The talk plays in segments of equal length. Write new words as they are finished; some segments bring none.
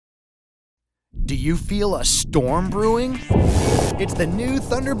Do you feel a storm brewing? It's the new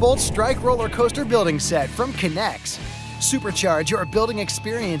Thunderbolt Strike roller coaster building set from NEX. Supercharge your building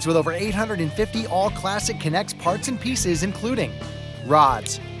experience with over 850 all-classic NEX parts and pieces, including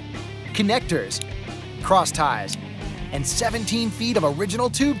rods, connectors, cross ties, and 17 feet of original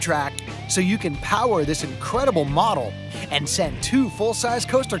tube track, so you can power this incredible model and send 2 full-size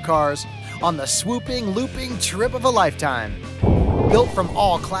coaster cars on the swooping, looping trip of a lifetime. Built from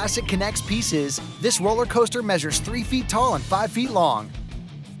all classic NEX pieces, this roller coaster measures 3 feet tall and 5 feet long.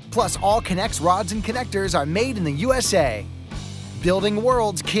 Plus, all NEX rods and connectors are made in the USA. Building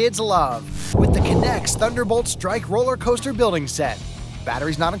worlds kids love with the NEX Thunderbolt Strike roller coaster building set.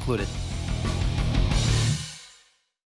 Batteries not included.